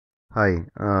Hi,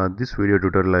 this video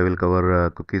tutorial I will cover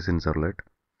cookies in Servlet.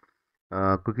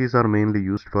 Cookies are mainly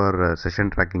used for session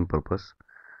tracking purpose.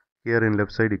 Here in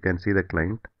left side you can see the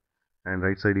client and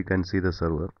right side you can see the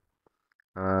server.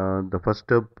 The first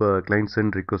step, client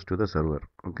send request to the server.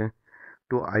 Okay,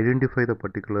 to identify the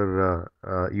particular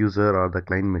user or the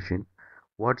client machine,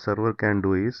 what server can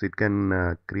do is it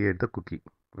can create the cookie.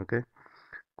 Okay,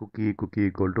 cookie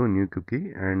equal to new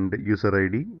cookie and user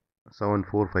ID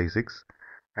 7456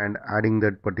 and adding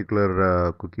that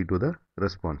particular cookie to the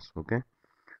response. Okay,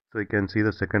 so you can see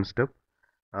the second step.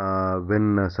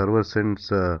 When server sends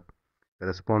a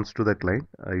response to the client,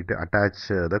 it attach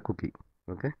the cookie.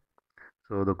 Okay,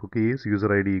 so the cookie is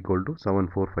user ID equal to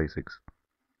 7456.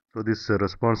 So this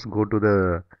response go to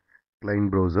the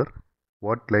client browser.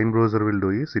 What client browser will do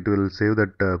is it will save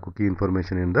that cookie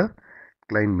information in the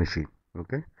client machine.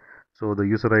 Okay, so the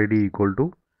user ID equal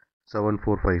to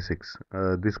 7456.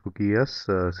 This cookie is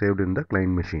saved in the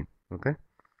client machine. Okay,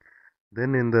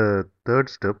 then in the third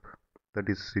step, that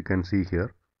is you can see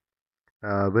here,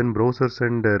 when browser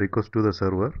send a request to the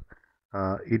server,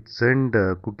 it send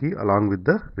cookie along with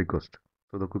the request.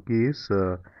 So the cookie is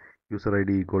user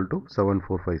ID equal to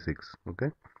 7456.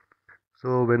 Okay,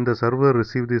 so when the server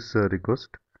receive this request,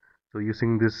 so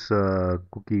using this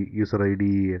cookie user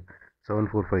ID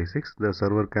 7456, the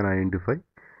server can identify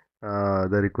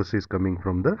the request is coming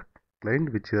from the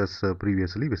client which has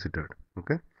previously visited.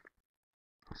 Okay,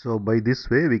 so by this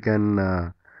way we can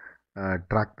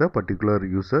track the particular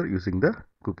user using the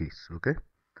cookies. Okay,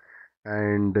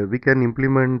 and we can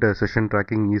implement session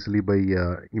tracking easily by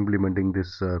implementing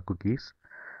this cookies,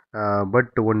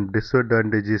 but one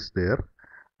disadvantage is there.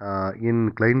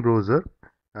 In client browser,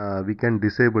 we can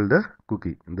disable the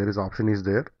cookie. There is option is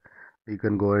there, you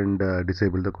can go and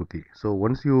disable the cookie. So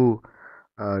once you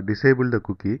disable the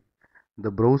cookie,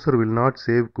 the browser will not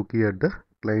save cookie at the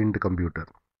client computer.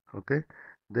 Okay,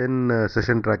 then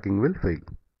session tracking will fail.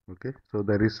 Okay, so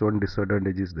there is one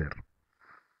disadvantage is there.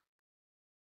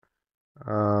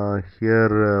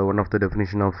 Here one of the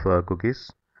definition of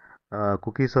cookies.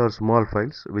 Cookies are small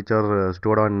files which are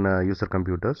stored on user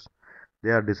computers. They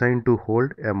are designed to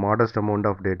hold a modest amount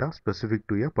of data specific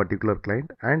to a particular client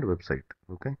and website.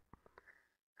 Okay,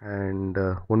 and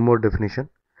one more definition.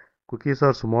 Cookies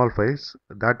are small files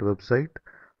that website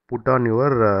put on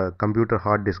your computer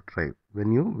hard disk drive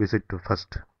when you visit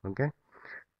first. Okay,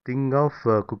 think of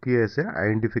cookie as a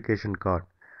identification card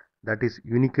that is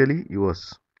uniquely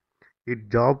yours. Its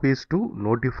job is to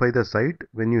notify the site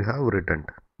when you have returned.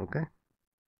 Okay,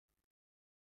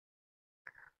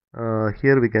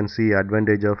 here we can see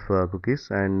advantage of cookies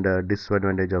and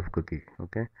disadvantage of cookie.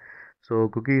 Okay, so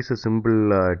cookie is a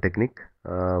simple technique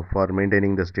for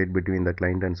maintaining the state between the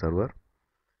client and server,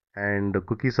 and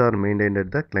cookies are maintained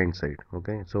at the client side.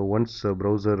 Okay, so once a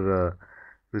browser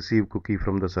receive cookie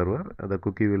from the server, the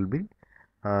cookie will be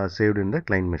saved in the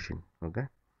client machine. Okay,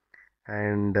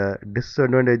 and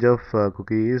disadvantage of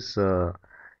cookie is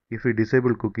if we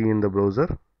disable cookie in the browser,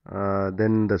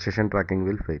 then the session tracking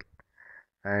will fail,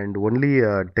 and only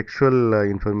textual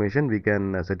information we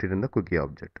can set it in the cookie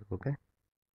object. Okay,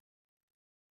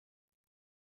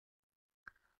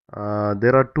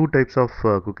 there are two types of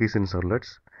cookies in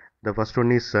servlets. The first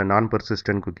one is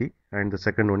non-persistent cookie and the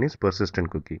second one is persistent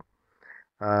cookie.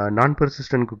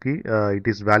 Non-persistent cookie, it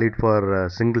is valid for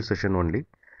single session only,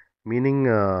 meaning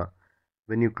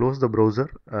when you close the browser,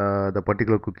 the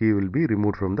particular cookie will be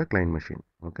removed from the client machine.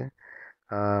 Okay,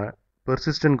 uh,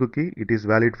 persistent cookie, it is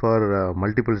valid for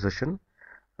multiple session,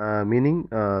 meaning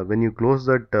when you close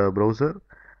that browser,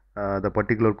 the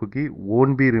particular cookie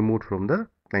won't be removed from the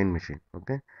client machine.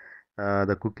 Okay,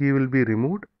 the cookie will be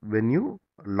removed when you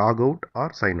log out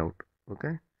or sign out.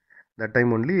 Okay, that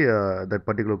time only that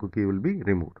particular cookie will be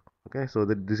removed. Okay, so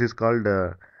that this is called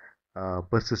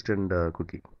persistent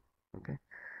cookie. Okay,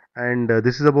 and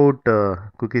this is about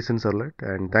cookies in Servlet,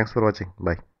 and thanks for watching.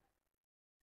 Bye.